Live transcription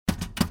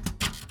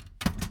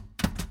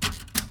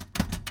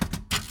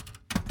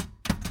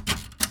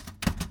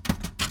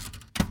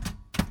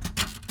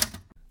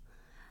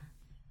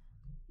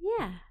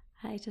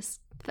I just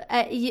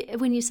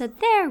when you said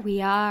 "there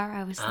we are,"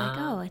 I was like,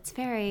 "Oh, it's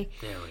very."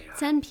 There we are.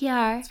 It's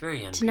NPR. It's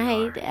very NPR.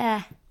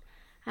 Tonight,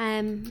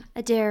 I'm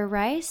Adair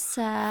Rice.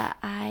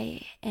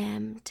 I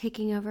am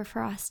taking over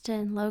for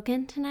Austin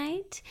Logan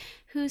tonight.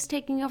 Who's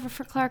taking over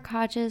for Clark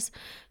Hodges?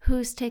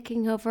 Who's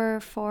taking over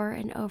for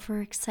an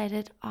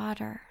overexcited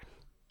Otter?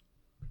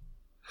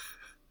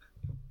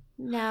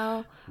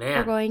 Now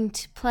we're going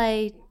to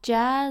play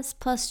jazz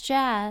plus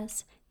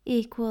jazz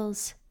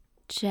equals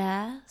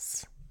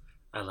jazz.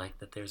 I like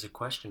that there's a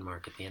question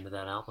mark at the end of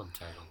that album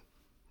title.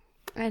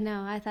 I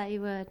know. I thought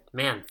you would.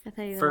 Man, I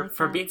thought you would like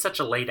for that. being such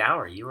a late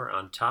hour, you were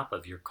on top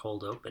of your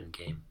cold open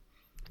game.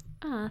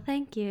 Oh,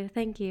 thank you.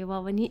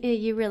 Well, when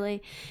you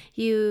really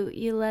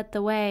you led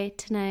the way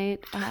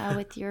tonight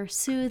with your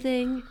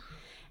soothing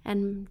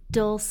and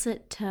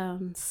dulcet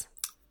tones.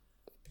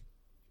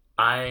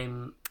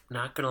 I'm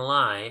not gonna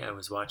lie. I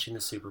was watching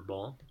the Super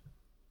Bowl,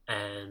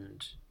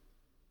 and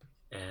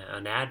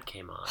an ad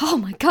came on. Oh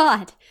my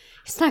God!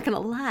 He's not gonna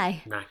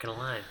lie. Not gonna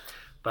lie,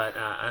 but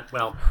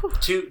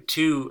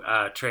two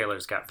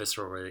trailers got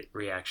visceral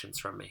reactions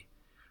from me.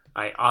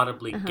 I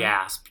audibly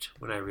gasped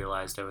when I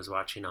realized I was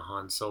watching a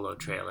Han Solo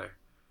trailer,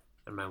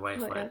 and my wife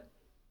went,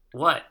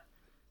 "What?"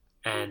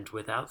 And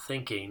without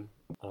thinking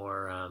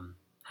or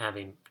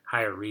having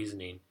higher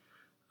reasoning,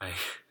 I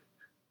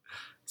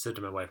said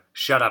to my wife,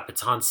 "Shut up!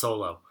 It's Han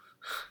Solo."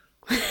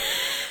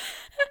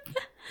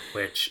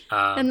 Which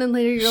and then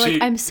later you're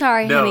like, "I'm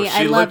sorry, honey,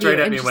 I love you,"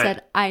 and she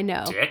said, "I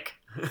know." Dick.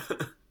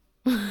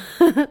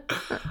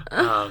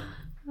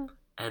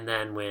 And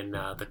then when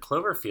the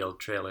Cloverfield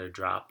trailer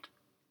dropped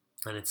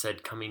and it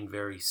said coming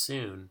very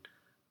soon,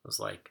 I was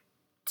like,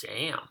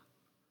 damn.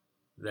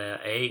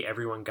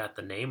 Everyone got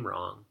the name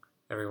wrong.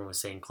 Everyone was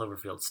saying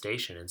Cloverfield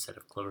Station instead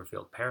of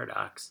Cloverfield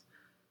Paradox.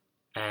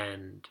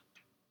 And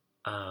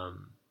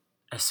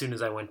as soon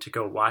as I went to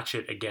go watch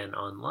it again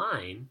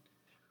online,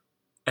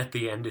 at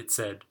the end it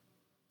said,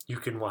 you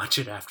can watch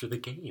it after the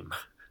game.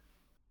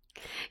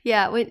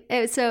 Yeah,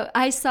 so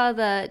I saw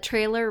the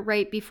trailer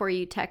right before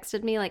you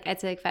texted me, like I'd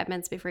say like 5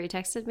 minutes before you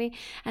texted me,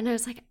 and I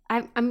was like,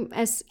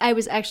 I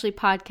was actually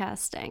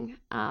podcasting.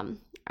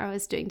 I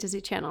was doing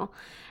Disney Channel,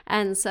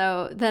 and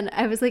so then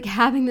I was like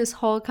having this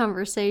whole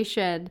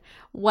conversation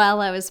while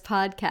I was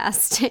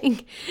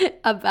podcasting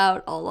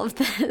about all of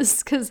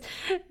this, because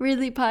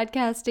really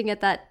podcasting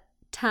at that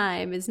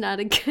time is not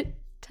a good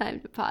time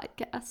to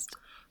podcast.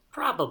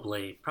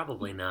 Probably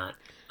not.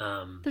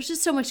 There's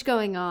just so much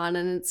going on,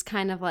 and it's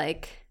kind of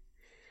like,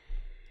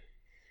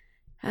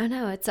 I don't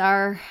know, it's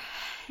our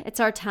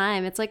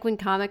time. It's like when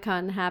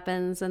Comic-Con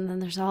happens and then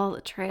there's all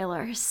the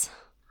trailers.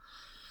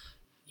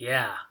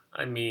 Yeah,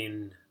 I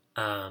mean,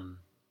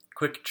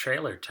 quick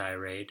trailer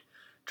tirade.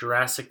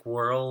 Jurassic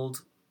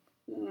World,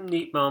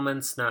 neat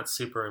moments, not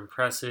super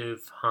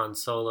impressive. Han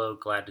Solo,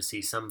 glad to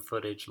see some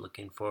footage,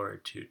 looking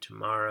forward to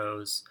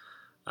tomorrow's.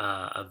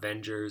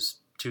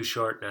 Avengers, too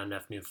short, not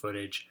enough new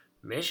footage.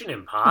 Mission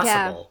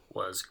Impossible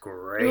was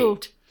great. Ooh.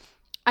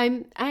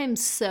 I'm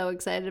so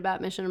excited about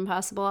Mission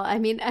Impossible. I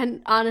mean,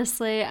 and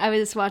honestly, I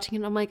was watching it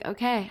and I'm like,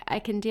 okay, I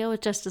can deal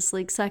with Justice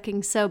League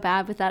sucking so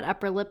bad with that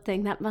upper lip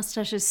thing. That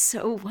mustache is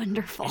so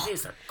wonderful. It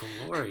is a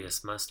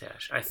glorious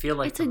mustache. I feel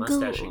like the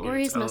mustache should get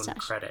its own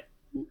credit.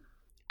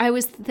 I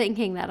was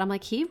thinking that. I'm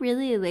like, he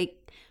really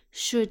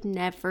should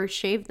never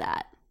shave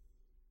that.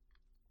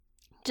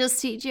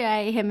 Just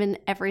CGI him in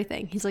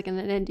everything. He's like in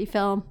an indie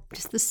film,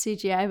 just the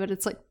CGI, but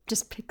it's like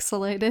just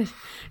pixelated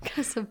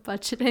because of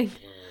budgeting.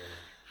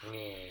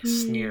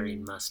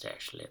 Sneering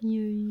mustache lip.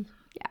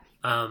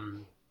 Yeah.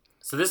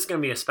 So this is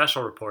going to be a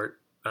special report.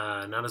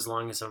 Not as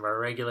long as some of our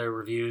regular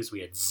reviews.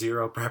 We had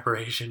zero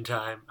preparation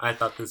time. I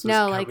thought this was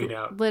coming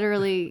out.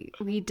 Literally,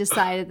 we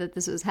decided that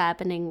this was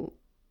happening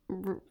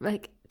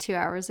like 2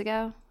 hours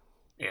ago.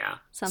 Yeah.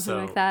 Something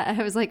like that.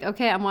 I was like,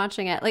 okay, I'm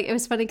watching it. Like, it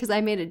was funny because I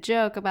made a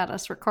joke about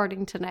us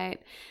recording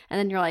tonight. And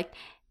then you're like,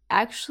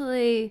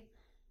 actually,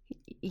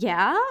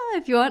 yeah,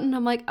 if you want. And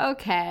I'm like,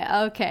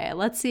 okay.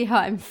 Let's see how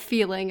I'm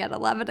feeling at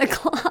 11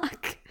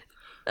 o'clock.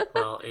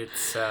 Well,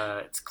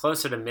 it's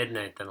closer to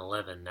midnight than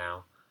 11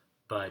 now.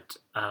 But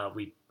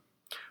we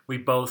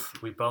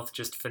both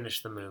just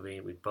finished the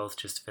movie. We both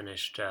just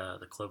finished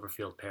the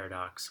Cloverfield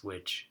Paradox,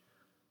 which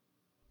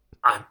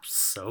I'm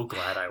so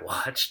glad I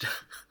watched.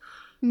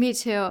 Me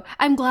too.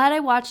 I'm glad I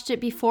watched it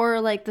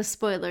before like the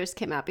spoilers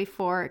came out,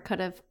 before it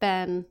could have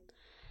been,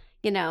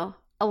 a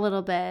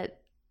little bit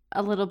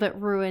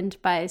ruined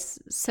by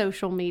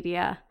social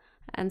media.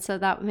 And so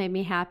that made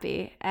me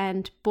happy.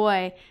 And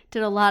boy,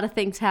 did a lot of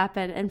things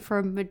happen. And for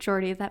a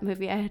majority of that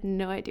movie, I had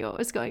no idea what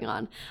was going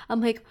on.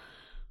 I'm like,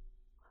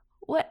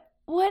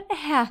 what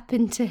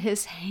happened to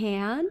his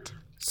hand?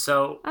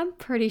 So I'm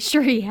pretty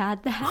sure he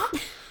had that.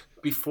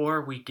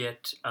 Before we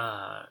get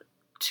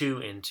too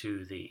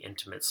into the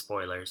intimate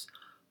spoilers,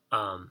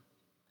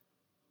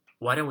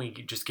 why don't we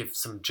just give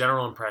some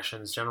general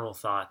impressions, general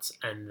thoughts,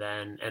 and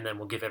then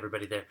we'll give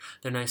everybody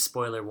their nice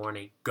spoiler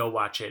warning. Go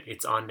watch it.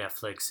 It's on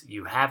Netflix.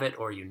 You have it,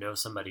 or you know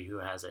somebody who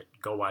has it.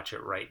 Go watch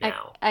it right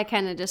now. I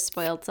kind of just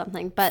spoiled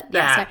something, but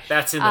yeah,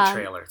 that's in the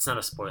trailer. It's not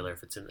a spoiler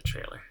if it's in the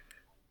trailer.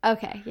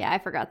 Okay, yeah, I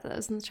forgot that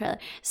was in the trailer.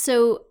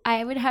 So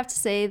I would have to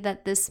say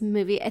that this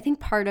movie, I think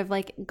part of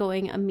like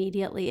going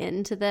immediately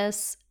into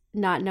this,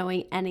 not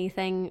knowing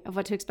anything of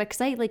what to expect,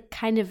 because I like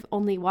kind of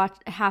only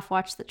half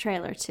watched the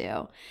trailer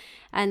too.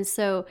 And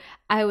so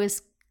I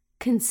was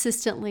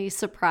consistently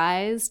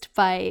surprised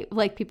by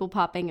like people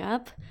popping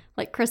up,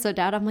 like Chris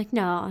O'Dowd. I'm like,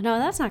 no,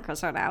 that's not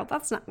Chris O'Dowd.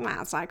 That's not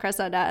Chris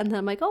O'Dowd. And then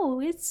I'm like, oh,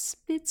 it's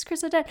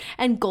Chris O'Dowd.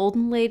 And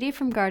Golden Lady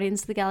from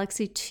Guardians of the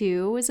Galaxy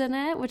 2 was in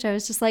it, which I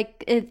was just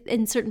like,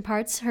 in certain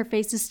parts, her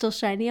face is still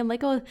shiny. I'm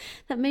like, oh,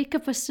 that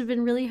makeup must have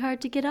been really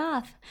hard to get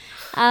off.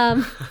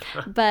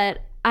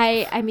 But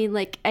I mean,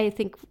 like, I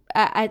think,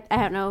 I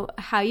don't know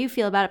how you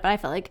feel about it, but I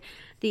felt like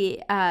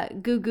the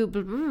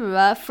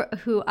Gugu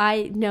who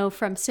I know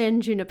from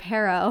San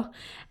Junipero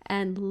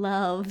and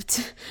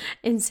loved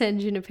in San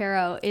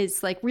Junipero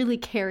is like really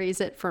carries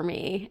it for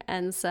me.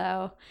 And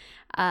so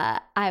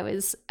I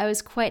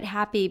was quite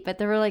happy, but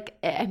there were like,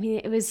 I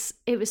mean, it was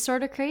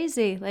sort of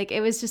crazy. Like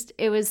it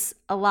was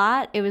a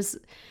lot. It was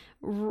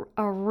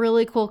a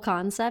really cool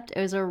concept.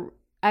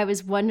 I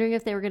was wondering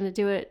if they were going to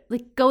do it,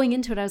 like going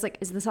into it, I was like,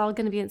 is this all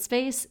going to be in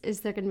space?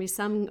 Is there going to be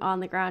some on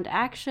the ground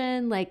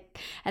action? Like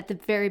at the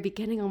very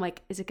beginning, I'm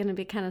like, is it going to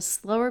be kind of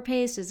slower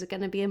paced? Is it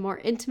going to be a more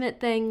intimate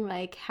thing?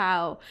 Like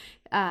how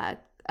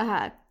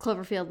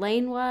Cloverfield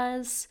Lane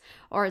was?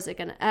 Or is it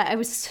going to, I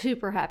was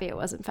super happy it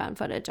wasn't found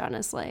footage,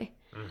 honestly.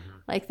 Mm-hmm.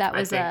 Like that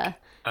was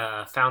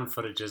found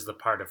footage is the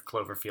part of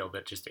Cloverfield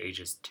that just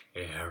ages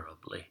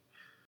terribly.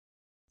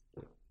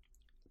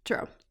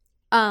 True.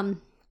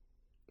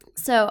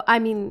 So, I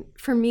mean,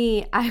 for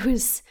me, I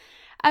was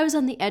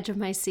on the edge of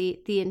my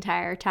seat the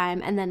entire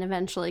time and then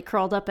eventually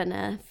curled up in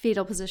a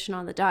fetal position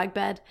on the dog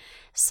bed.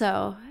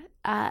 So,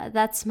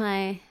 that's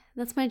my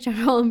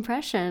general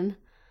impression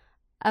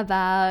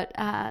about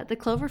the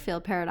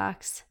Cloverfield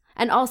paradox.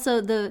 And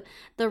also the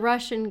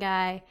Russian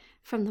guy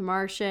from The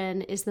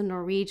Martian is the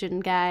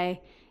Norwegian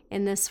guy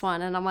in this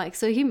one. And I'm like,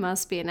 so he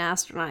must be an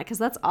astronaut because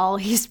that's all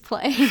he's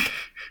playing.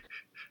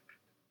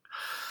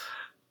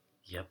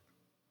 Yep.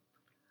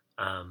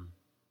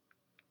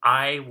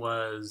 I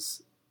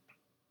was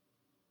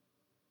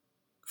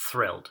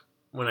thrilled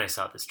when I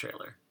saw this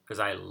trailer because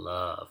I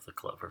love the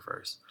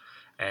Cloververse.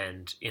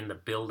 And in the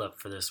build-up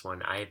for this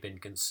one, I have been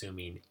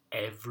consuming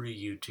every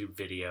YouTube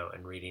video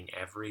and reading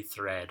every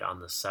thread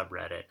on the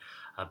subreddit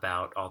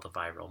about all the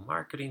viral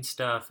marketing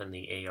stuff and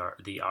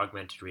the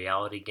augmented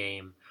reality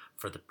game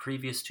for the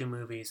previous two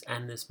movies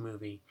and this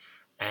movie.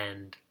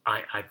 And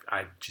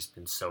I've just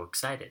been so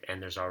excited.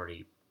 And there's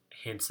already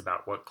hints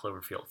about what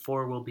Cloverfield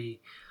 4 will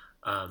be.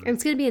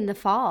 It's going to be in the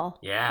fall.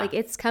 Yeah. Like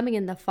it's coming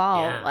in the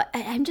fall. Yeah.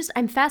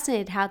 I'm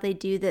fascinated how they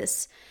do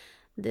this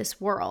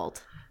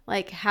world,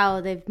 like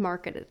how they've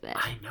marketed it.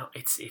 I know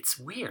it's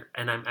weird.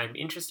 And I'm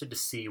interested to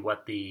see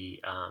what the,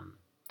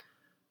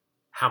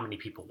 how many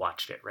people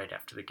watched it right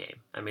after the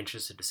game. I'm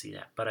interested to see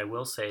that. But I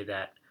will say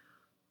that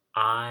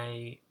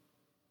I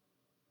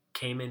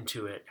came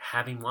into it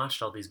having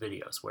watched all these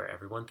videos where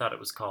everyone thought it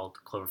was called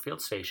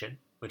Cloverfield Station,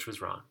 which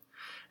was wrong.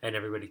 And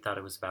everybody thought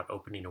it was about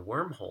opening a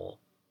wormhole.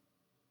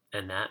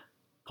 And that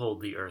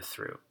pulled the Earth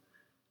through.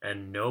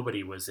 And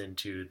nobody was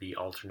into the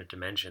alternate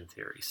dimension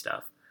theory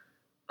stuff.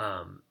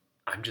 I'm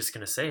just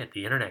going to say it.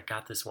 The internet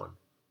got this one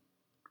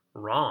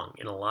wrong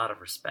in a lot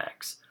of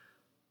respects.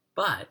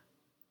 But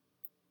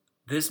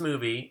this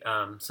movie,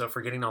 so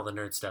forgetting all the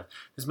nerd stuff,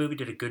 this movie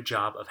did a good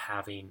job of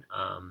having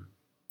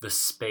the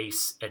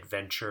space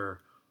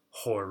adventure,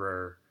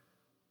 horror,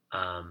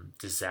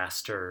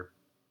 disaster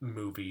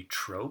movie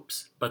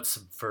tropes, but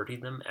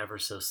subverting them ever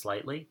so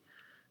slightly.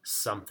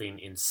 Something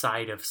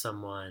inside of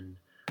someone,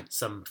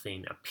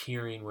 something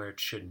appearing where it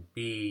shouldn't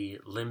be,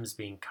 limbs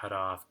being cut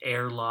off,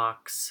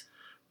 airlocks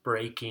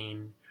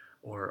breaking,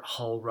 or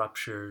hull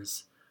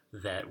ruptures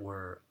that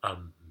were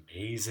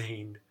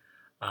amazing.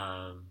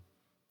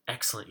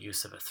 Excellent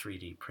use of a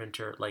 3D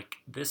printer. Like,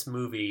 this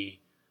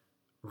movie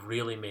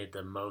really made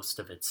the most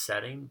of its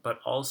setting, but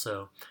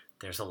also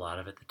there's a lot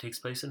of it that takes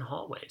place in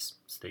hallways.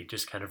 So they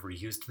just kind of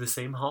reused the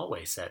same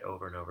hallway set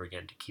over and over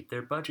again to keep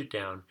their budget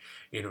down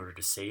in order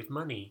to save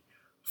money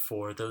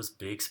for those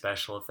big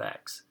special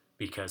effects.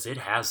 Because it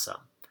has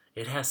some.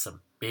 It has some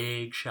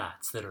big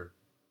shots that are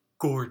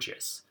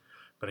gorgeous.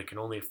 But it can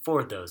only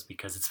afford those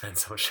because it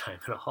spends so much time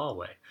in a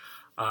hallway.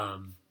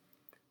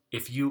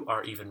 If you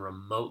are even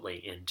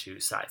remotely into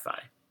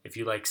sci-fi, if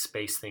you like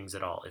space things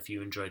at all, if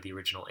you enjoyed the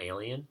original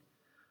Alien,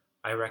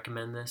 I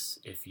recommend this.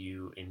 If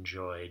you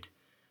enjoyed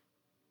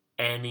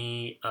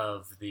any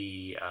of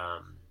the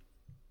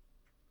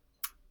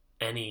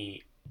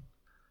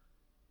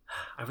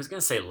I was gonna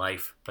say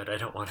Life, but I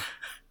don't want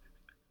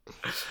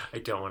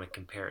to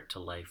compare it to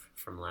Life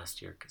from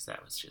last year because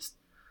that was just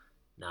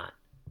not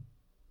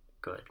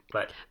good.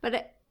 But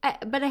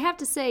But I have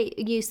to say,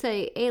 you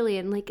say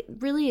Alien, like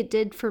really it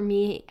did for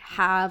me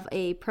have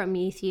a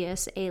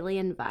Prometheus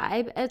Alien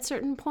vibe at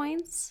certain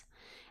points.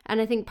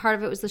 And I think part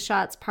of it was the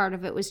shots, part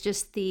of it was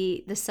just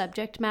the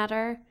subject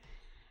matter.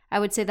 I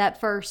would say that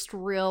first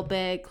real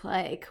big,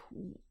 like,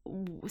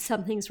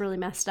 something's really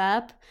messed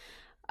up,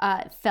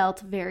 felt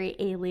very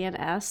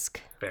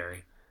Alien-esque.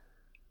 Very.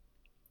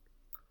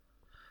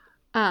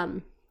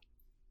 But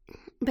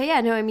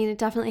yeah, no, I mean, it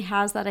definitely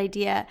has that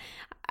idea.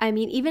 I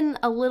mean, even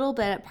a little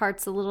bit at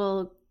parts, a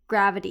little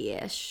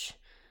Gravity-ish.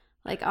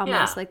 Like,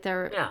 almost like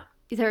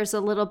there's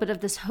a little bit of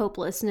this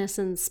hopelessness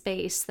in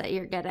space that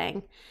you're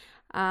getting.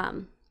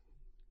 But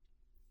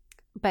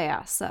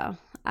yeah, so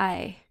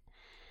I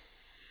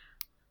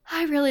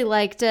really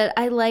liked it.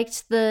 I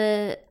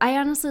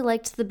honestly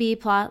liked the B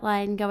plot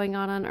line going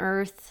on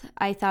Earth.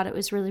 I thought it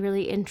was really,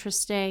 really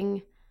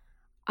interesting.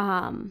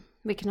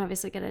 We can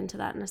obviously get into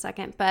that in a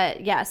second.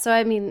 But yeah, so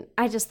I mean,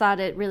 I just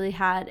thought it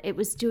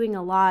was doing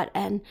a lot.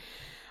 And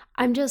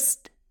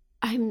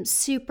I'm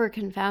super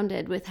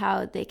confounded with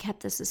how they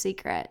kept this a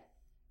secret.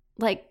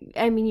 Like,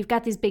 I mean, you've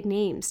got these big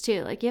names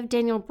too. Like, you have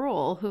Daniel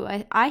Bruhl, who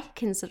I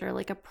consider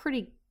like a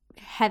pretty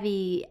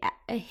heavy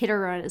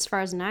hitter as far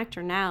as an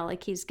actor now.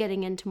 Like, he's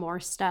getting into more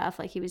stuff.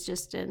 Like, he was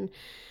just in,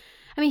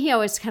 I mean, he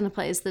always kind of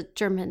plays the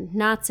German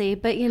Nazi,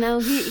 but you know,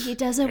 he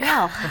does it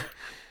well.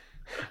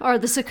 Or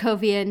the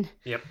Sokovian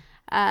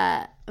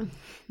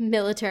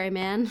military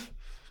man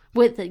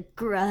with a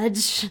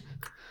grudge.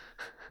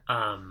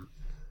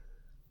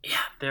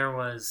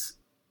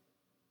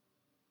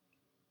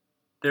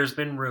 There's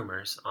been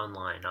rumors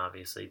online,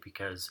 obviously,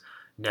 because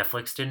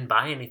Netflix didn't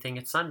buy anything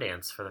at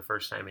Sundance for the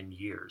first time in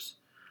years.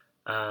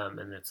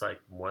 And it's like,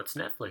 what's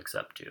Netflix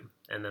up to?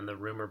 And then the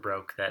rumor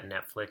broke that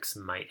Netflix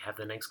might have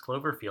the next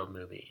Cloverfield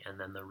movie. And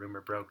then the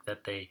rumor broke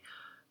that they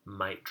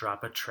might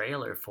drop a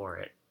trailer for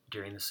it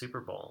during the Super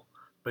Bowl.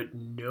 But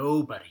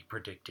nobody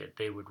predicted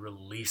they would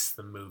release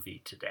the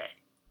movie today.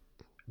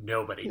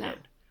 Nobody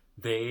did.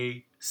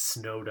 They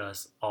snowed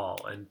us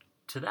all. And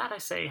to that I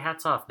say,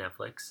 hats off,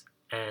 Netflix.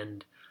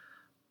 And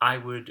I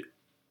would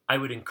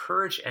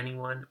encourage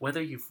anyone,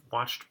 whether you've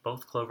watched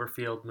both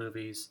Cloverfield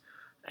movies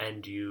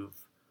and you've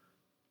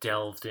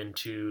delved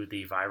into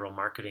the viral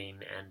marketing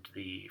and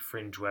the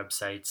fringe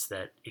websites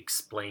that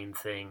explain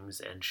things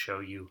and show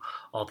you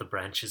all the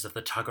branches of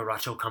the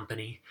Tagarato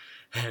company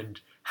and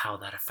how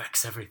that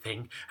affects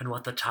everything and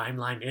what the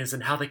timeline is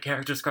and how the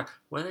characters go.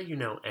 Whether you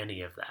know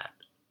any of that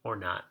or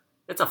not,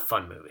 it's a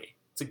fun movie.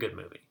 It's a good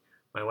movie.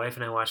 My wife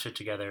and I watched it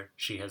together.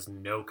 She has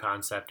no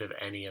concept of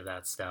any of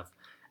that stuff,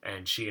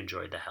 and she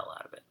enjoyed the hell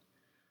out of it.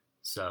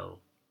 So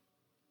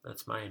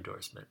that's my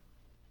endorsement.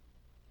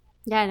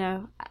 Yeah, I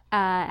know.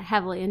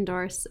 Heavily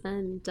endorse.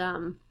 And,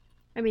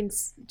 I mean,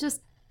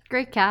 just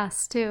great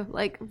cast, too.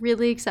 Like,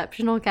 really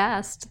exceptional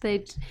cast.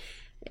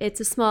 It's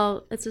a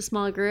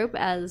small group,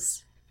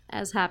 as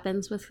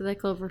happens with the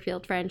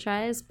Cloverfield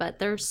franchise, but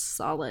they're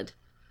solid.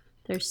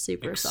 They're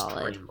super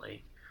solid.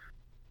 Extremely.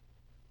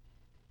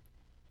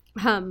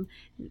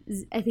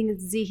 I think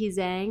it's Ziyi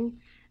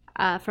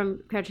Zhang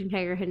from Crouching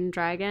Tiger, Hidden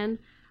Dragon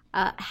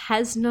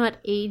has not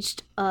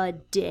aged a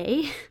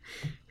day.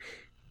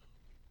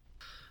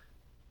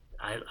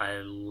 I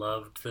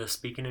loved the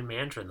speaking in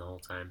Mandarin the whole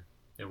time.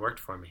 It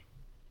worked for me.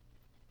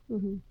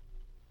 Mm-hmm.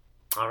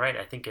 All right,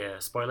 I think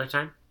spoiler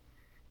time.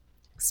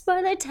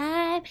 Spoiler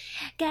time,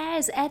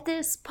 guys! At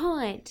this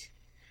point,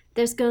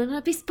 there's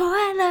gonna be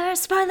spoilers.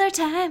 Spoiler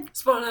time.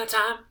 Spoiler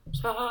time.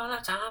 Spoiler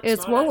time.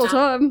 It's spoiler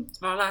time.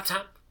 Spoiler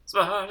time.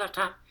 Spoiler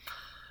time.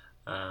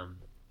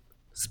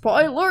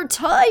 Spoiler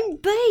time,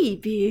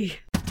 baby.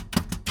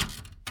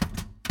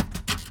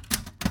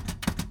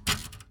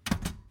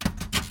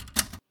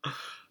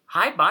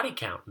 High body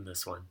count in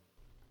this one.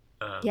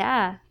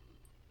 Yeah.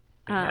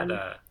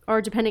 Or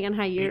depending on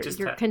how you're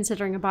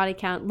considering a body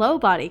count, low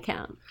body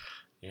count.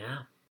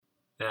 Yeah.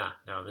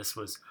 No, this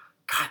was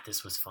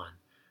fun.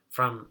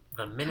 From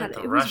the minute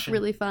the Russian was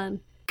really fun.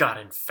 Got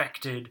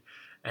infected,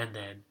 and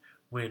then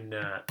when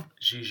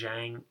Ziyi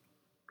Zhang,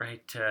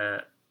 right,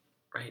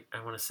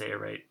 I want to say it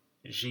right,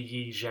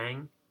 Ziyi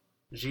Zhang.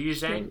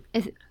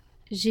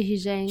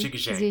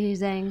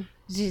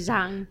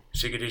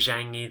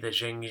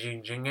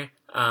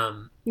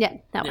 Yeah,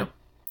 that one.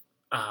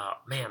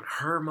 Man,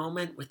 her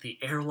moment with the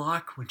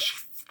airlock when she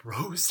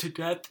froze to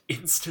death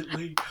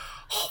instantly.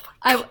 Oh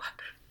my god.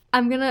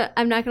 I'm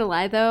not gonna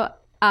lie though.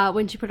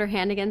 When she put her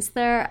hand against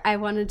there, I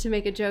wanted to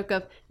make a joke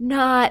of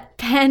not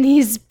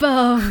Penny's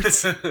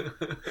boat.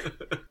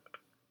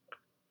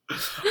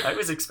 I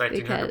was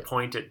expecting her to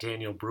point at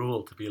Daniel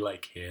Bruhl to be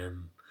like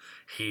him.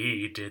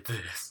 He did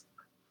this.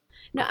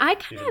 No, I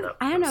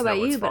don't know about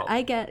you, but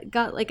I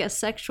got like a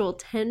sexual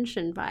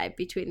tension vibe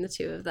between the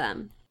two of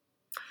them.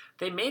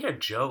 They made a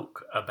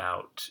joke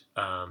about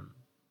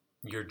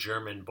your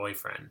German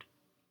boyfriend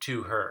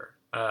to her.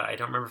 I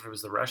don't remember if it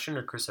was the Russian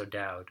or Chris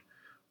O'Dowd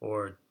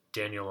or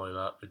Daniel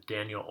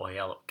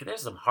Oyelowo.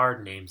 There's some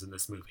hard names in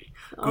this movie.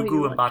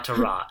 Gugu and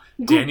Batara.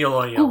 Daniel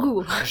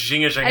Oyelowo.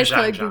 Jinga Jinga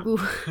Jinga. Gugu.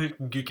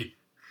 Gugu.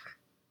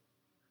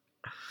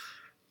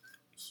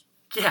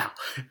 Yeah,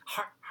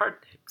 hard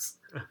names.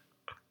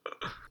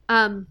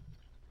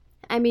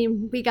 I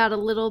mean, we got a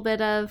little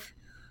bit of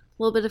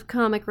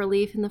comic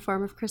relief in the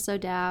form of Chris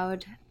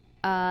O'Dowd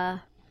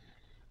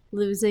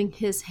losing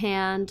his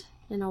hand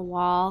in a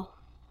wall.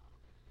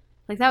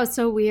 Like, that was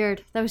so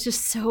weird. That was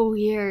just so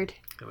weird.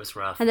 It was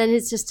rough. And then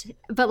it's just,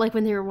 but like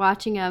when they were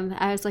watching him,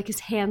 I was like, his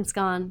hand's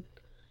gone.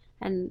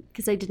 And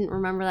because I didn't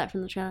remember that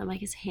from the trailer, I'm like,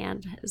 his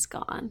hand is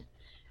gone.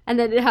 And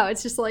then how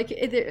it's just like,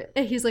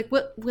 he's like,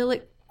 what, will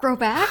it grow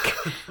back?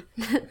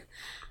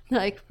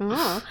 Like,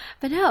 oh.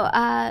 But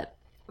no,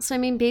 so I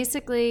mean,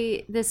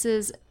 basically, this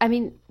is, I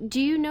mean,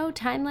 do you know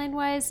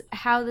timeline-wise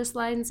how this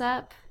lines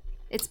up?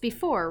 It's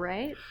before,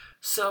 right?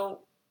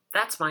 So,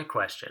 that's my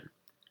question.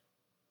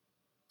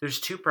 There's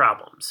two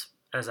problems,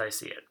 as I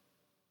see it.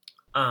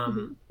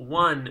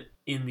 One,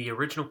 in the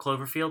original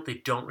Cloverfield, they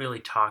don't really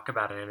talk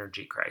about an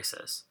energy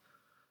crisis.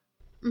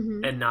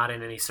 And not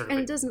in any sort of... And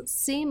it doesn't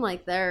seem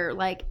like they're,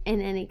 like, in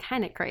any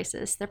kind of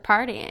crisis. They're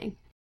partying.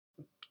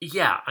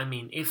 Yeah, I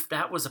mean, if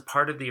that was a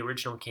part of the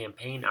original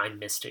campaign, I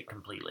missed it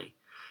completely.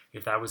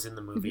 If that was in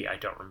the movie, I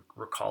don't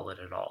recall it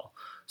at all.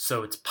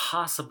 So it's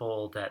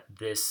possible that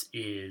this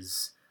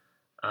is...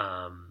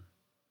 I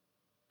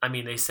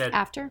mean, they said...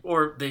 After?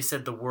 Or they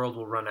said the world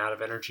will run out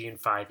of energy in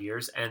 5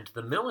 years, and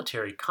the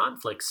military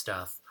conflict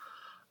stuff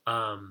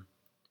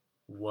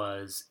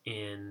was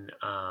in...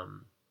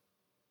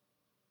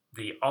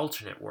 the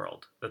alternate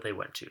world that they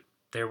went to.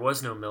 There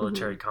was no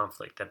military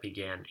conflict that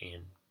began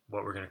in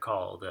what we're going to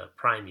call the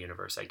Prime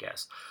Universe, I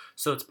guess.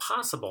 So it's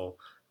possible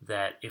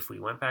that if we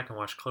went back and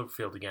watched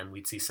Cloverfield again,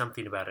 we'd see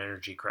something about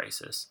energy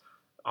crisis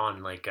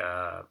on like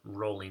a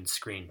rolling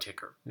screen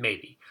ticker.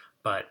 Maybe.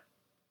 But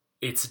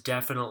it's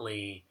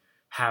definitely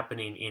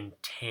happening in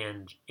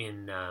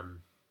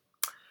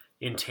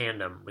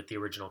tandem with the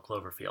original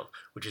Cloverfield,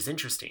 which is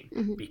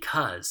interesting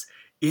because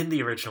in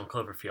the original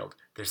Cloverfield,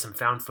 there's some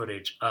found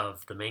footage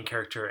of the main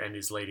character and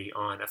his lady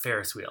on a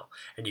Ferris wheel,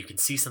 and you can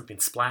see something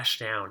splash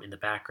down in the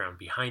background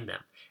behind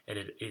them, and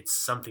it's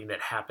something that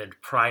happened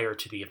prior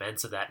to the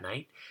events of that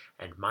night.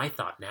 And my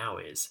thought now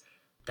is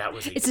that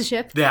was it's a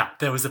ship. Yeah,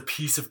 that was a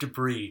piece of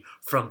debris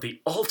from the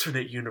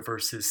alternate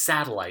universe's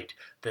satellite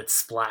that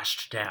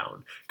splashed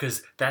down,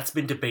 because that's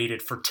been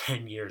debated for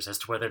 10 years as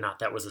to whether or not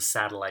that was a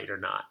satellite or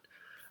not.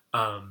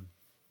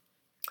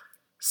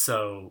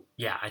 So,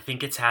 yeah, I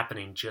think it's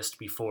happening just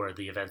before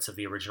the events of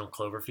the original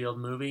Cloverfield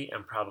movie,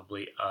 and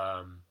probably,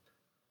 I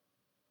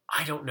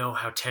don't know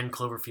how 10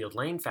 Cloverfield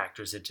Lane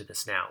factors into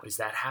this now. Is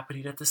that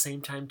happening at the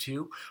same time,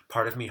 too?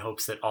 Part of me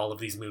hopes that all of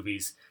these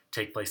movies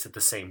take place at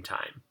the same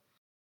time.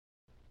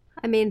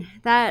 I mean,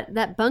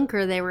 that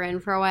bunker they were in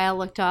for a while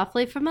looked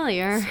awfully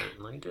familiar.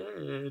 Certainly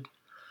did.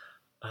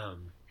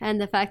 And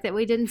the fact that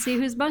we didn't see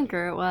whose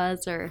bunker it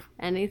was or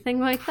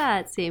anything like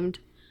that seemed...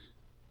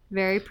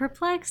 very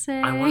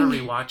perplexing. I want to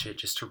rewatch it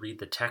just to read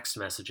the text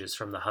messages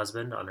from the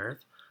husband on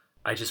Earth.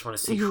 I just want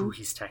to see who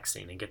he's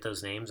texting and get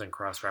those names and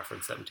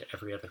cross-reference them to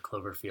every other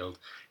Cloverfield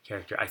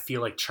character. I feel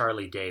like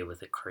Charlie Day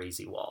with a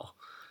crazy wall.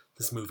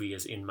 This movie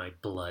is in my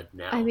blood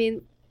now. I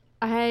mean,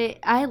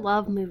 I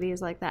love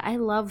movies like that. I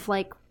love,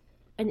 like,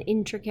 an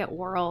intricate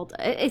world.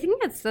 I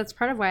think that's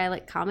part of why I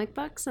like comic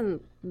books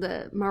and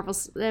the Marvel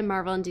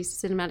and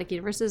DC cinematic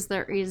universes.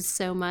 There is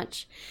so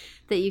much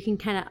that you can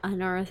kind of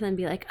unearth and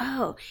be like,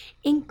 oh,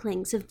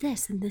 inklings of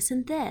this and this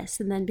and this,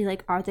 and then be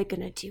like, are they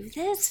going to do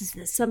this? Is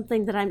this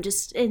something that I'm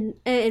just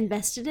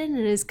invested in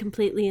and is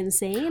completely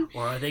insane?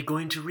 Or are they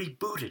going to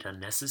reboot it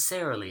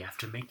unnecessarily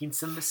after making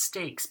some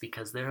mistakes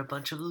because they're a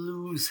bunch of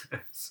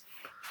losers?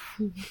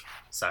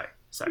 Sorry.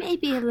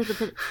 Maybe a little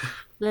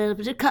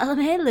bit of column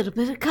A, a little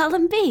bit of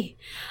column B.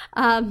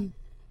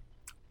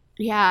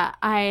 Yeah,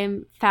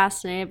 I'm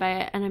fascinated by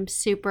it, and I am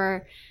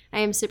super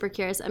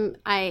curious.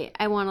 I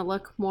want to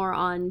look more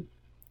on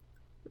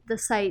the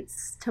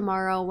sites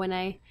tomorrow when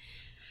I,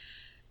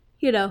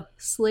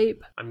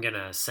 sleep. I'm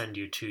gonna send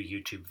you 2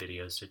 YouTube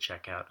videos to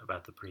check out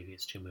about the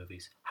previous 2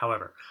 movies.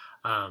 However,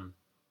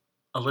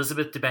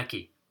 Elizabeth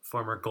Debicki,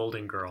 former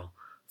Golden Girl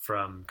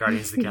from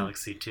Guardians of the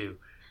Galaxy 2.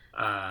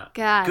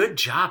 God. Good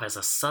job as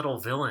a subtle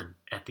villain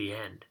at the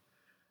end.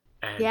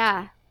 And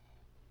yeah.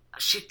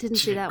 She didn't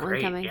see that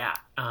great. one coming. Yeah.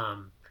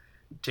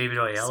 David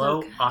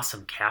Oyelowo,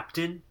 awesome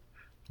captain,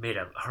 made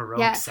a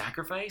heroic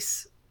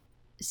sacrifice.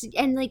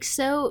 And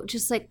so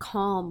just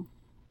calm,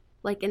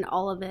 in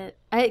all of it.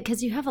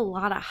 Because you have a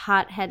lot of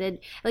hot-headed,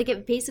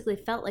 it basically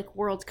felt like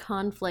world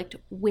conflict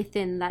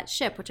within that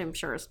ship, which I'm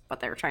sure is what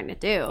they were trying to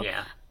do.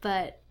 Yeah.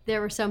 But there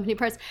were so many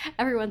parts.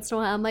 Every once in a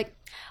while, I'm like,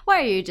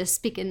 why are you just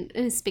speaking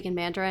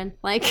Mandarin?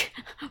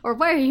 Or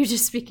why are you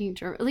just speaking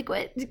German?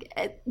 What?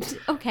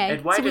 Okay.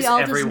 And why so does we all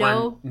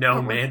everyone know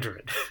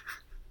Mandarin?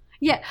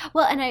 Yeah.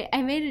 Well, and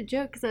I made a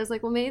joke because I was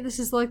like, well, maybe this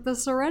is like the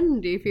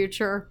Serenity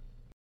future.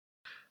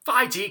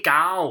 Fai Ji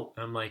Gao.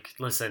 I'm like,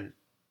 listen,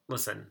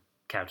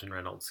 Captain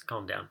Reynolds,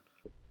 calm down.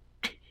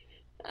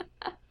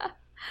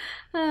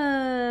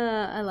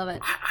 I love it.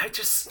 I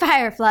just...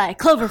 Firefly,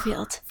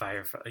 Cloverfield.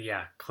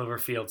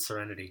 Cloverfield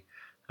Serenity.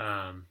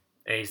 What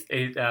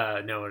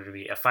would it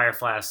be? A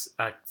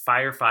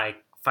Firefly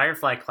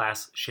Firefly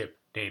class ship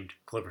named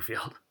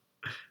Cloverfield.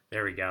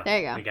 There we go. There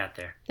you go. We got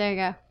there. There you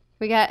go.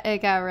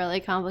 It got really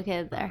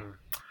complicated there.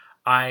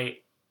 Mm-hmm.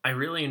 I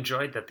really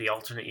enjoyed that the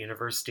alternate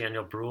universe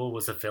Daniel Bruhl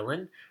was a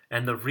villain,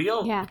 and the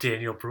real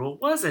Daniel Bruhl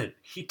wasn't.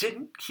 He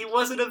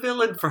wasn't a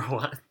villain for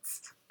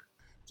once.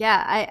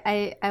 Yeah,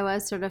 I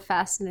was sort of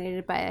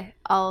fascinated by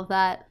all of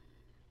that.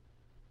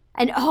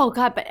 And oh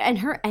god, but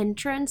her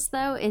entrance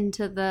though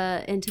into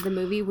the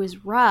movie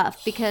was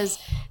rough, because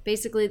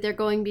basically they've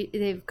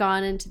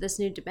gone into this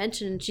new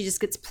dimension, and she just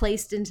gets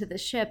placed into the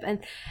ship, and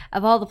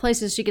of all the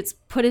places she gets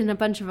put in a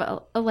bunch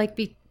of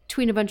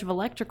between a bunch of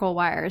electrical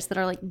wires that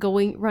are like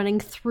running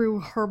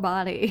through her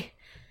body.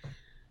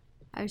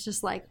 I was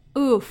just like,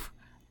 oof,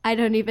 I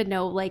don't even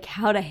know like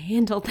how to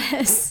handle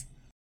this.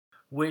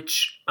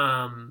 Which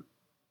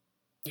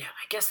yeah,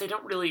 I guess they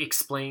don't really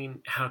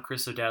explain how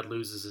Chris O'Dowd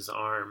loses his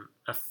arm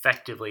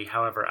effectively.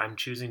 However, I'm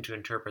choosing to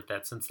interpret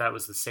that since that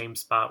was the same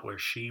spot where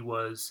she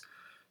was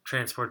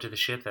transported to the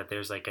ship, that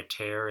there's like a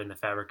tear in the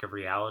fabric of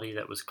reality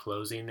that was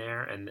closing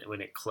there, and when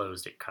it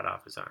closed, it cut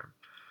off his arm.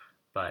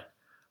 But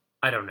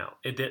I don't know.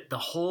 The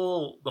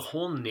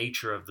whole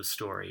nature of the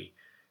story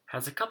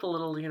has a couple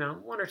little,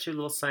 one or two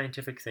little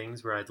scientific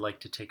things where I'd like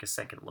to take a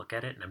second look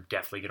at it, and I'm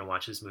definitely going to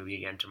watch this movie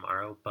again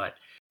tomorrow. But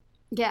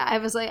yeah, I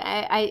was like,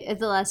 I at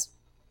the last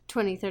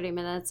 20-30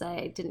 minutes,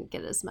 I didn't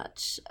get as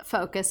much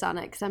focus on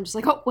it because I'm just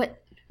like, oh,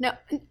 what? No,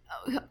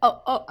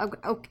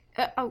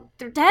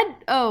 they're dead.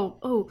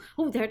 Oh,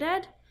 they're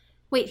dead.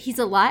 Wait, he's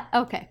alive.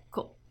 Okay,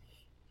 cool.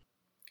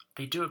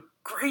 They do a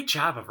great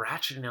job of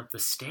ratcheting up the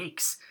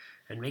stakes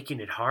and making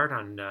it hard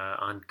on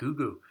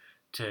Gugu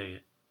to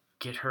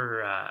get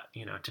her,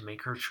 to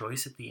make her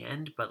choice at the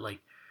end. But like,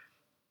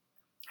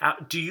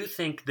 do you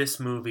think this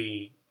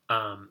movie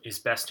is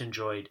best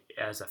enjoyed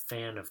as a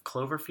fan of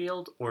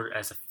Cloverfield or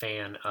as a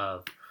fan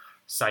of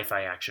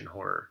sci-fi action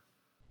horror?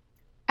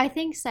 I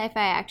think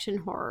sci-fi action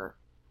horror.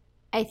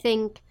 I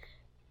think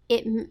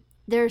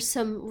there's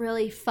some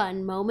really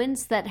fun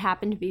moments that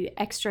happen to be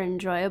extra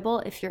enjoyable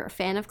if you're a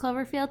fan of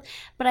Cloverfield.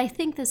 But I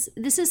think this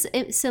is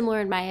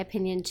similar in my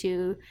opinion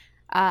to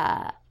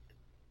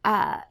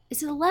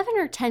is it 11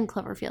 or 10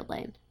 Cloverfield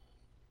Lane?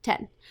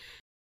 10.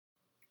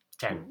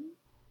 10.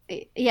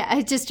 Yeah,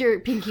 just your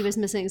pinky was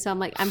missing, so I'm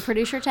like, I'm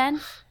pretty sure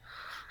 10.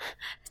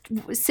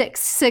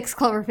 6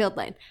 Cloverfield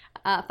Lane.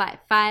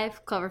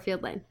 5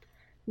 Cloverfield Lane.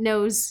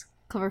 Nose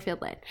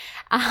Cloverfield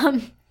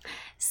Lane.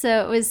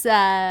 So it was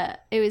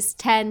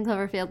 10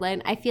 Cloverfield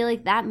Lane. I feel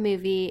like that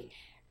movie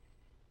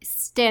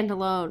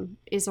standalone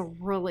is a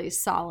really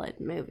solid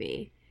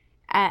movie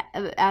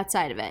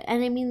outside of it.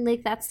 And I mean,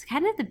 like, that's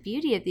kind of the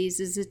beauty of these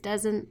is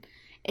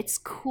it's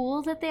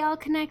cool that they all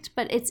connect,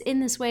 but it's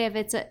in this way of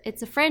it's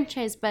a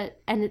franchise,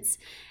 and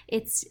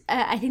it's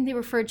I think they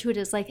refer to it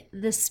as like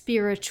the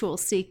spiritual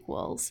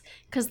sequels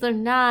because they're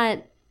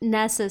not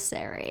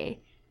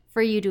necessary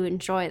for you to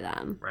enjoy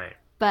them. Right.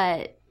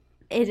 But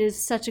it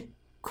is such a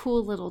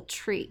cool little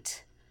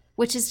treat,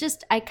 which is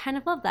just, I kind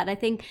of love that. I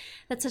think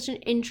that's such an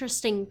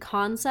interesting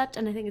concept,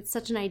 and I think it's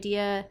such an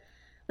idea,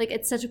 like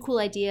it's such a cool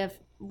idea of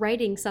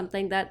writing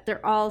something that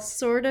they're all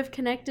sort of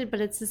connected,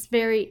 but it's this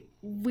very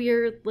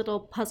weird little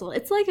puzzle.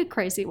 It's like a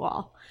crazy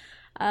wall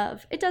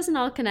of it doesn't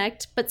all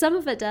connect, but some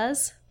of it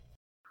does.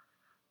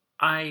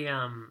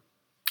 I'm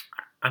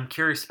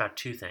curious about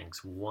two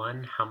things.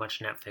 One, how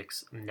much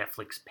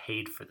Netflix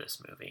paid for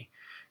this movie,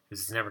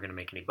 because it's never going to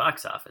make any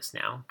box office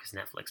now because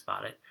Netflix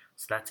bought it.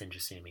 So that's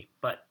interesting to me.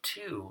 But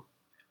two,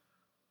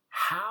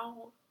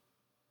 how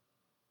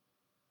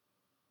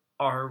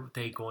are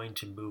they going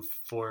to move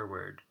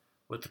forward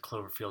with the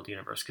Cloverfield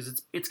universe?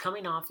 Because it's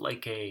coming off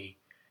like a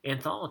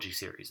anthology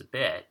series a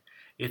bit.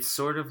 It's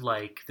sort of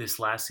like this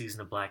last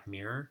season of Black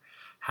Mirror,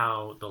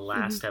 how the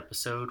last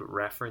episode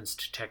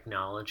referenced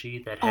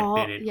technology that had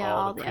been in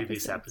all the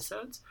previous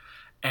episodes.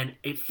 And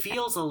it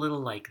feels a little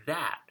like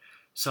that.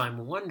 So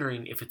I'm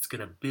wondering if it's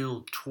going to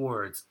build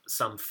towards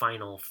some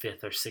final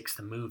 5th or 6th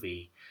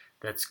movie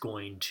that's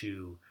going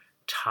to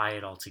tie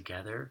it all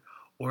together,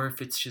 or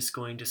if it's just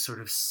going to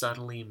sort of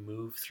subtly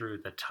move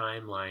through the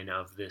timeline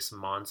of this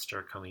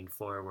monster coming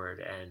forward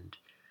and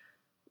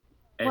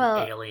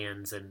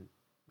aliens and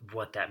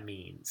what that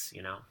means,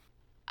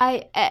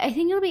 I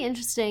think it'll be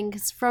interesting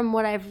because from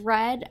what I've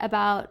read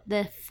about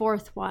the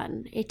 4th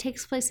one, it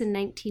takes place in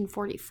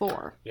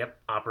 1944. Yep,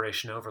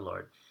 Operation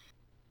Overlord.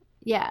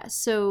 Yeah,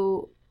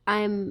 so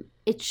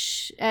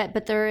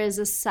but there is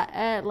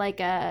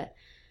a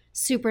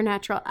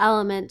supernatural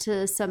element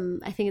to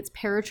some, I think it's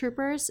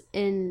paratroopers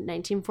in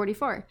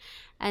 1944.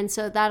 And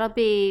so that'll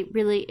be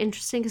really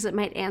interesting because it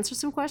might answer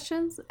some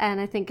questions. And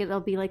I think it'll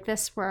be like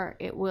this where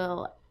it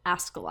will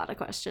ask a lot of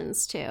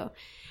questions too.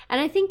 And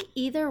I think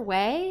either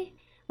way,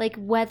 like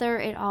whether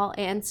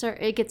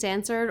it gets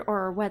answered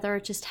or whether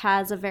it just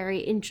has a very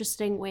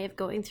interesting way of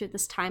going through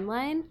this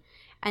timeline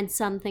and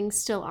some things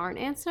still aren't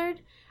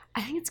answered,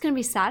 I think it's going to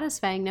be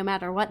satisfying no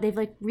matter what. They've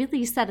like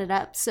really set it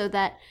up so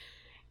that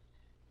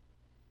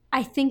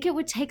I think it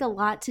would take a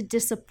lot to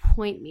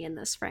disappoint me in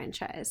this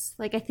franchise.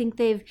 Like I think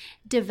they've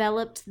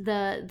developed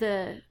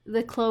the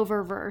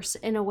Cloververse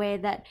in a way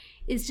that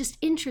is just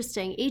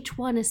interesting. Each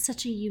one is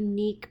such a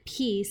unique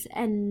piece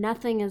and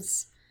nothing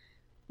is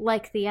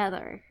like the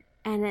other.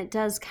 And it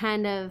does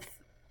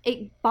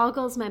it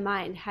boggles my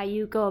mind how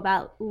you go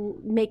about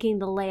making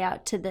the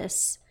layout to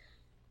this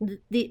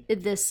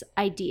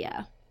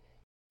idea.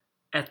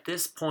 At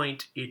this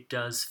point, it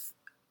does.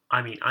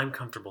 I mean, I'm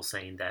comfortable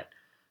saying that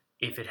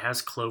if it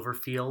has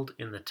Cloverfield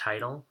in the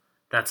title,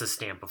 that's a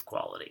stamp of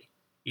quality.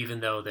 Even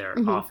though they're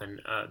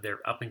often they're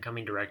up and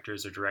coming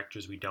directors or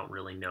directors we don't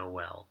really know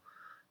well.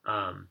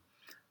 10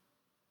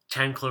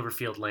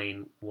 Cloverfield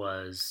Lane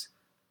was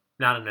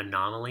not an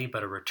anomaly,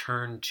 but a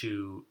return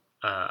to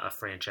a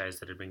franchise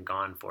that had been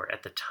gone for,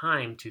 at the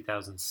time,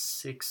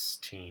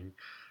 2016,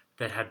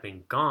 that had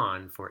been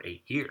gone for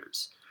 8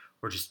 years,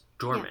 or just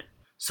dormant. Yeah.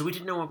 So we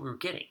didn't know what we were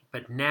getting.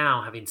 But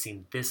now, having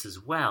seen this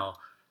as well,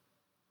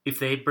 if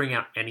they bring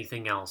out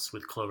anything else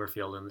with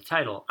Cloverfield in the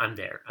title, I'm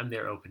there. I'm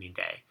there opening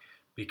day.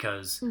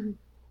 Because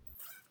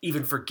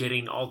even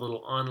forgetting all the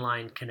little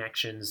online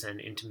connections and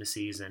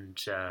intimacies and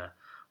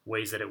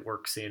ways that it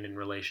works in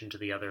relation to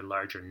the other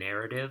larger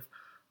narrative,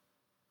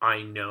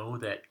 I know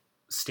that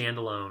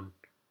standalone,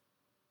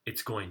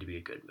 it's going to be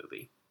a good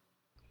movie.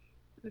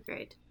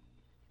 Agreed.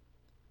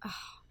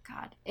 Oh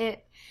God,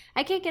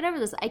 I can't get over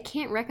this. I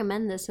can't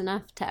recommend this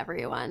enough to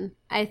everyone.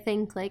 I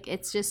think like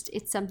it's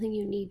something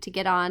you need to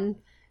get on,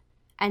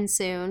 and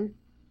soon.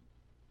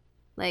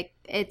 Like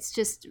it's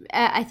just,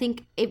 I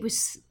think it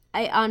was.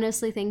 I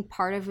honestly think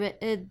part of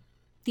it,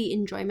 the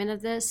enjoyment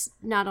of this,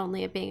 not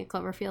only of being a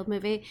Cloverfield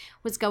movie,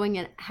 was going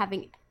and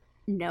having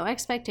no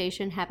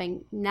expectation,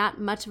 having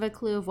not much of a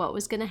clue of what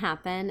was going to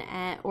happen,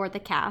 or the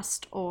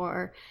cast,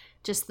 or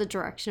just the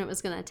direction it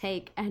was going to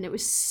take, and it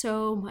was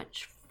so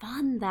much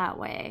fun that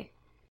way.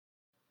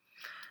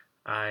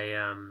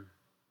 Yeah,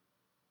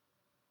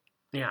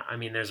 I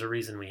mean, there's a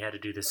reason we had to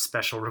do this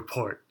special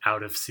report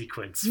out of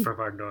sequence from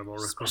our normal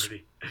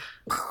recording.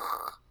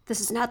 This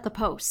is not the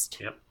post.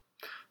 Yep,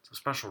 it's a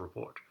special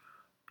report.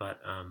 But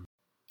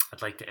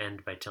I'd like to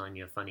end by telling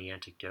you a funny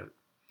anecdote.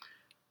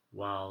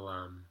 While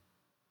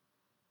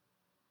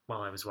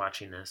I was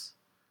watching this,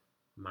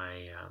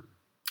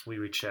 we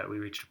reached a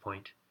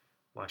point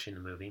watching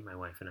the movie, my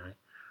wife and I,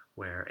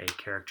 where a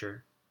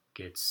character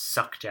gets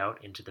sucked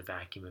out into the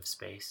vacuum of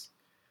space,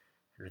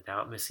 and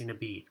without missing a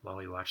beat while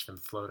we watch them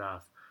float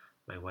off,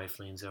 my wife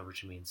leans over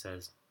to me and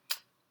says,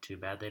 "Too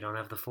bad they don't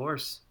have the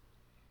Force."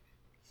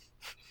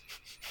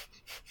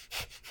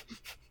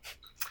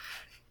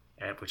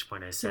 At which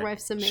point I said, "Your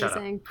wife's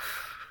amazing."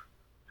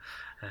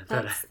 Shut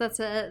up.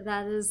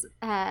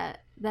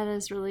 That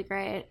is really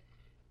great.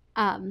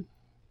 God.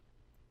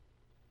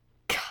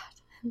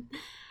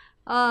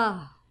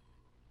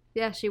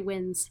 Yeah, she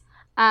wins.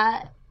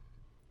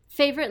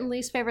 Favorite and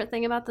least favorite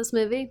thing about this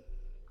movie?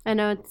 I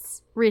know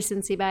it's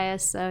recency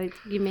bias, so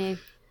you may.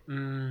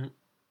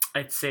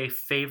 I'd say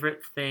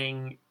favorite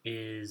thing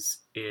is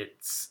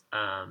its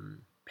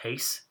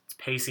pace. Its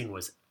pacing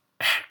was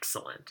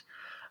excellent.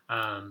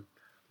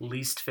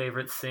 Least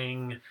favorite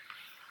thing,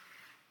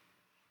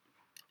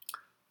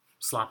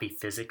 sloppy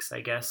physics, I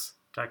guess.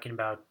 Talking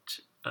about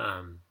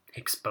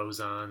Higgs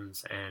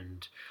bosons,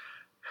 and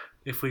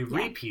if we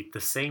repeat the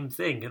same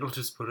thing, it'll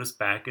just put us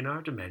back in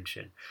our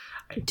dimension.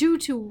 Due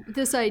to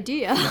this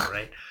idea. Yeah,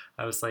 right?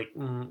 I was like,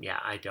 yeah,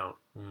 I don't.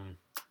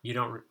 No.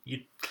 No.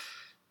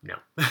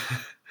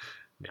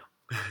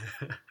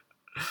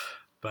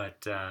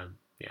 But,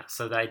 yeah,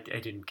 so I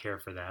didn't care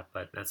for that,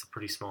 but that's a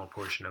pretty small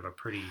portion of a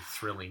pretty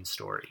thrilling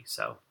story,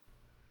 so.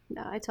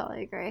 No, I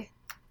totally agree.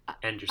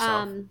 And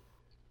yourself?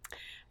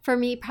 For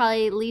me,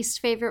 probably least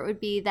favorite would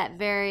be that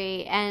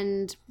very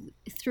end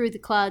through the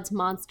clouds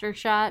monster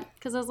shot.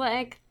 Because I was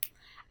like,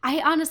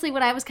 I honestly,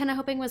 what I was kind of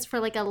hoping was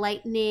for like a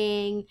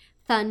lightning,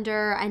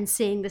 thunder, and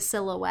seeing the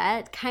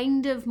silhouette.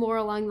 Kind of more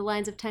along the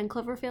lines of 10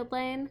 Cloverfield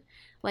Lane.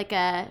 Like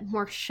a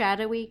more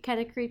shadowy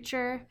kind of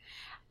creature.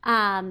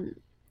 Or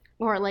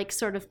like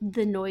sort of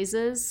the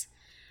noises.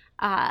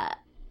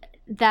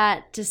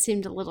 That just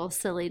seemed a little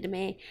silly to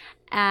me.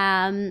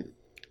 Probably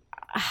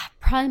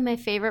my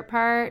favorite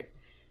part.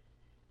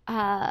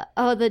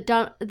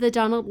 The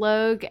Donald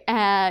Logue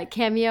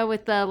cameo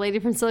with the lady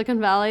from Silicon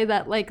Valley,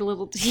 that like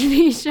little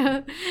TV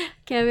show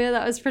cameo,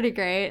 that was pretty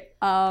great.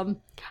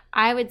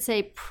 I would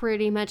say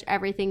pretty much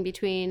everything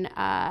between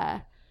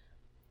Tam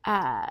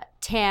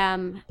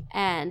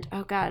and,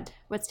 oh God,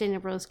 what's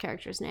Daniel Bruhl's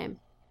character's name?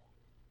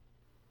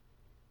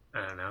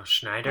 I don't know,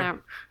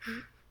 Schneider?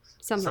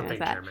 Something like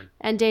that. German.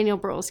 And Daniel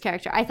Bruhl's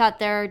character. I thought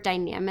their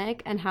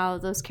dynamic and how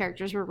those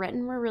characters were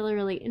written were really,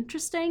 really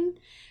interesting.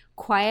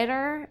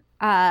 Quieter,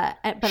 but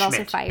Schmidt.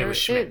 Also fire.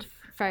 Schmidt.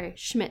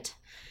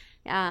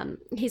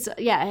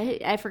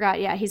 I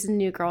forgot. Yeah, he's a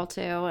new girl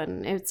too,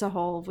 and it's a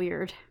whole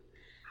weird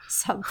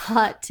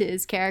subplot to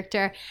his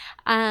character.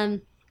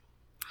 The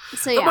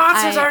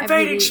monsters are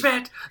invading,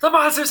 Schmidt. The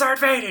monsters are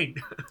invading.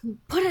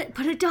 Put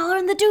 $1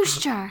 in the douche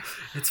jar.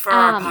 It's for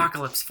our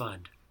apocalypse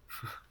fund.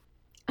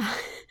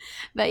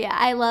 But yeah,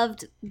 I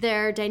loved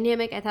their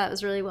dynamic. I thought it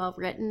was really well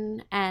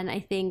written. And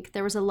I think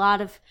there was a lot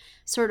of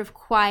sort of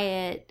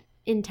quiet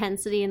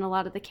intensity in a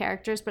lot of the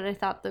characters. But I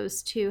thought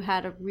those two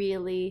had a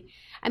really,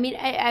 I mean,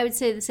 I would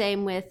say the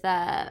same with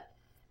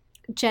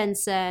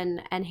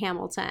Jensen and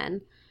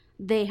Hamilton.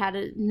 They had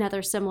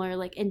another similar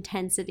like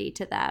intensity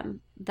to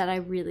them that I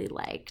really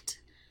liked.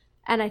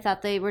 And I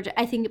thought they were,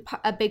 I think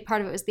a big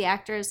part of it was the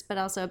actors, but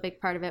also a big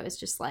part of it was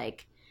just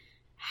like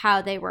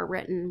how they were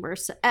written.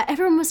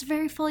 Everyone was a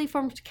very fully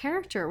formed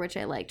character, which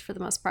I liked for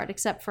the most part,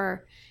 except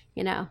for,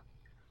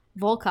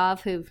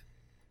 Volkov, who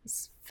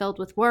is filled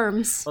with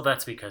worms. Well,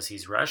 that's because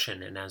he's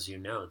Russian, and as you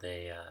know,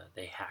 they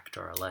hacked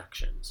our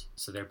elections,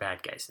 so they're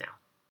bad guys now.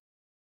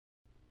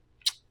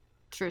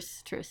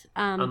 Truth.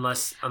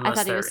 Unless I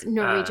thought he was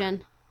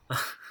Norwegian.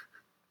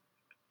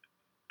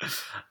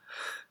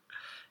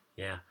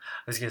 Yeah,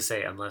 I was gonna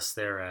say unless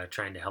they're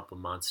trying to help a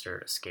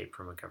monster escape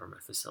from a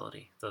government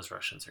facility. Those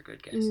Russians are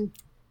good guys.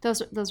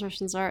 Those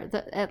Russians are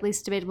at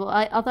least debatable.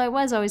 Although I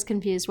was always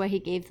confused why he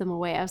gave them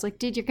away. I was like,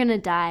 dude, you're gonna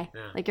die.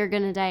 Yeah. Like you're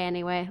gonna die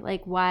anyway.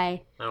 Like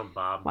why? Oh,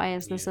 Bob. Why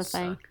is this a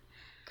thing? Suck.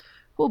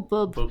 Oh,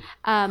 Bob.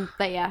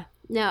 But yeah,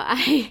 no,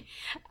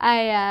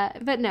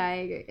 but no, I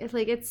agree. It's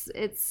like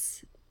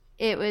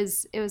it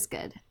was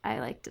good. I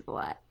liked it a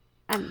lot.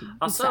 I'm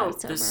also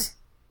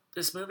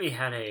this movie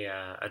had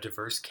a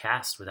diverse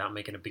cast without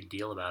making a big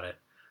deal about it.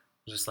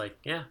 Just like,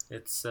 yeah,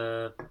 it's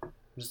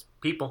just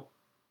people,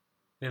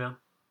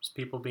 just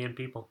people being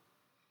people.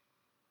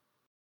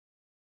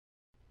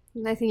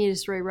 I think you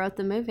just rewrote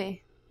the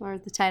movie or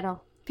the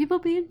title. People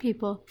being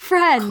people.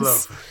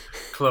 Friends.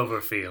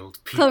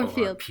 Cloverfield.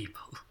 People are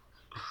people.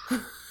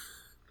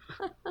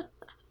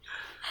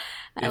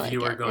 If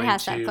you were going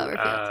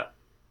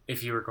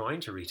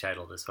to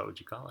retitle this, what would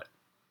you call it?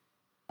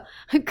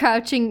 A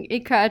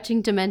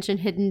crouching dimension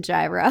hidden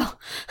gyro.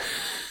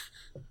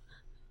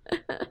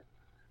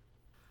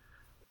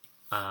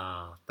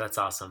 That's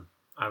awesome.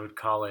 I would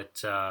call it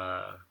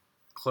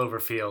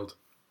Cloverfield.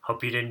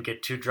 Hope you didn't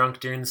get too drunk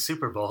during the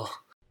Super Bowl.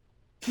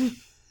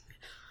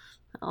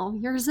 Oh,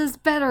 yours is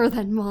better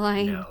than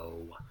mine.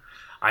 No.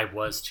 I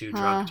was too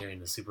drunk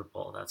during the Super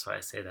Bowl. That's why I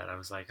say that. I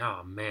was like,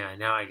 oh man,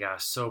 now I gotta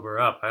sober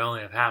up. I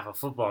only have half a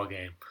football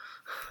game.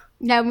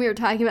 Yeah, when we were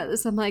talking about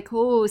this, I'm like,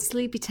 oh,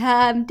 sleepy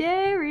time,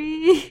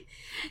 dairy.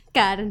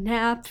 Got a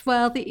nap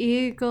while the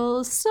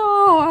Eagles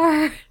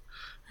soar.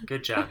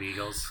 Good job,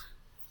 Eagles.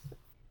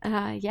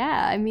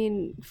 Yeah, I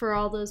mean, for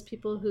all those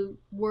people who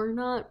were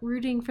not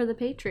rooting for the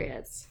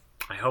Patriots.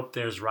 I hope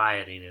there's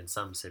rioting in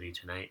some city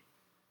tonight.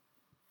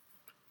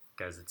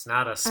 Because it's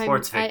not a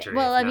sports victory.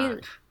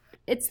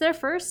 It's their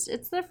first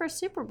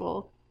Super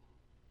Bowl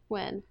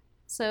win.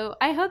 So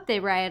I hope they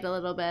riot a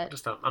little bit.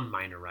 Just a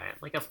minor riot,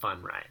 like a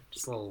fun riot.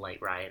 Just a little light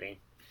rioting.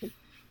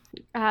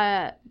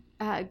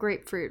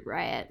 Grapefruit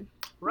riot.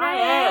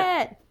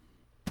 Riot!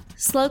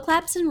 Slow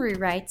Claps and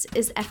Rewrites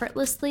is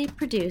effortlessly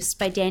produced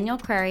by Daniel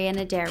Query and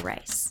Adair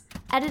Rice.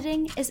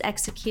 Editing is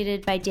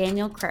executed by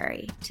Daniel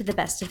Query to the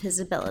best of his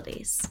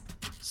abilities.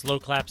 Slow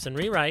Claps and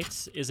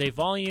Rewrites is a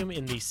volume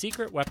in the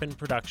Secret Weapon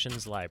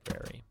Productions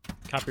library.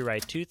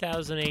 Copyright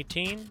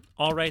 2018,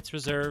 all rights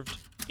reserved,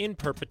 in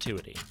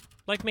perpetuity.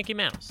 Like Mickey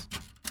Mouse.